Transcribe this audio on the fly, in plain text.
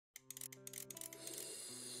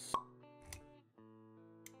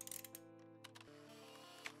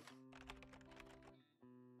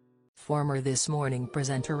Former This Morning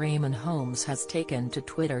presenter Eamonn Holmes has taken to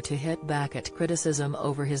Twitter to hit back at criticism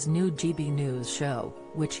over his new GB News show,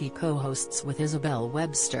 which he co-hosts with Isabel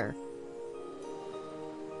Webster.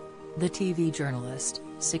 The TV journalist,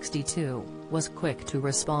 62, was quick to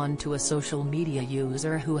respond to a social media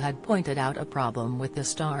user who had pointed out a problem with the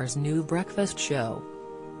star's new breakfast show.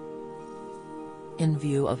 In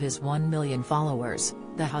view of his 1 million followers,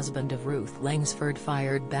 the husband of Ruth Langsford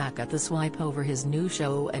fired back at the swipe over his new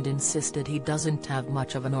show and insisted he doesn't have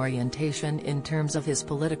much of an orientation in terms of his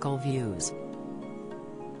political views.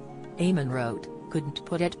 Eamonn wrote, "Couldn't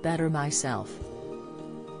put it better myself.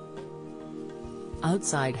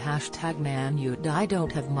 Outside #manute I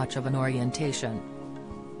don't have much of an orientation.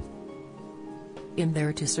 I'm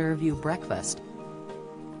there to serve you breakfast.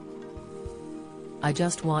 I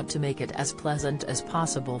just want to make it as pleasant as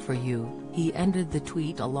possible for you," he ended the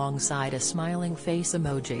tweet alongside a smiling face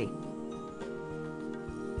emoji.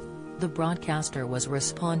 The broadcaster was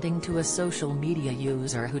responding to a social media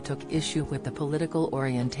user who took issue with the political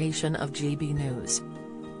orientation of GB News.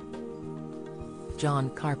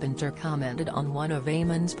 John Carpenter commented on one of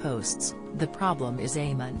Eamonn's posts, "The problem is,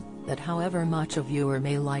 Eamonn, that however much a viewer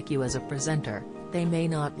may like you as a presenter, they may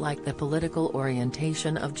not like the political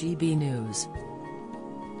orientation of GB News."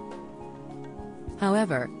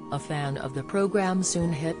 However, a fan of the program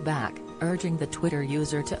soon hit back, urging the Twitter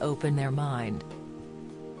user to open their mind.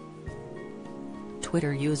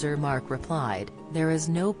 Twitter user Mark replied, "There is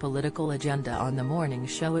no political agenda on the morning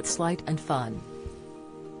show, it's light and fun.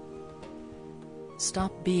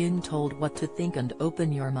 Stop being told what to think and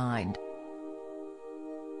open your mind."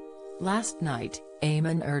 Last night,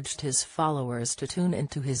 Eamonn urged his followers to tune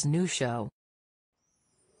into his new show.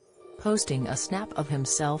 Posting a snap of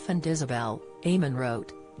himself and Isabel, Eamonn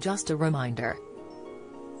wrote, "Just a reminder.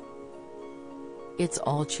 It's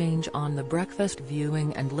all change on the breakfast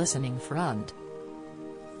viewing and listening front.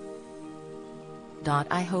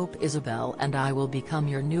 I hope Isabel and I will become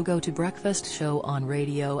your new go-to breakfast show on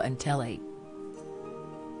radio and telly.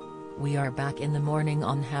 We are back in the morning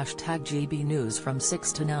on #GB News from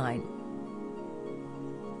 6 to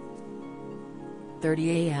 9:30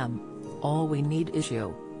 a.m. All we need is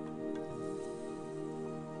you.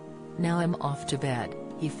 Now I'm off to bed,"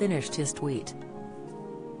 he finished his tweet.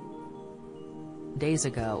 Days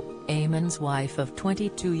ago, Eamonn's wife of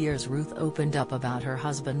 22 years Ruth opened up about her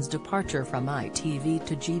husband's departure from ITV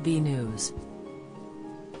to GB News.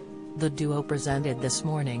 The duo presented This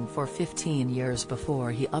Morning for 15 years before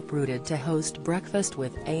he uprooted to host Breakfast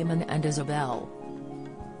with Eamonn and Isabel.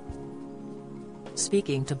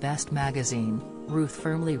 Speaking to Best magazine, Ruth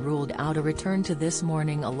firmly ruled out a return to This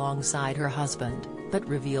Morning alongside her husband, but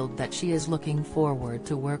revealed that she is looking forward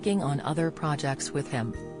to working on other projects with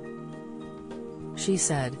him. She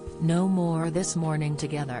said, "No more This Morning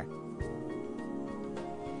together.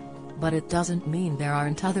 But it doesn't mean there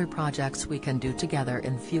aren't other projects we can do together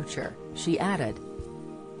in future," she added.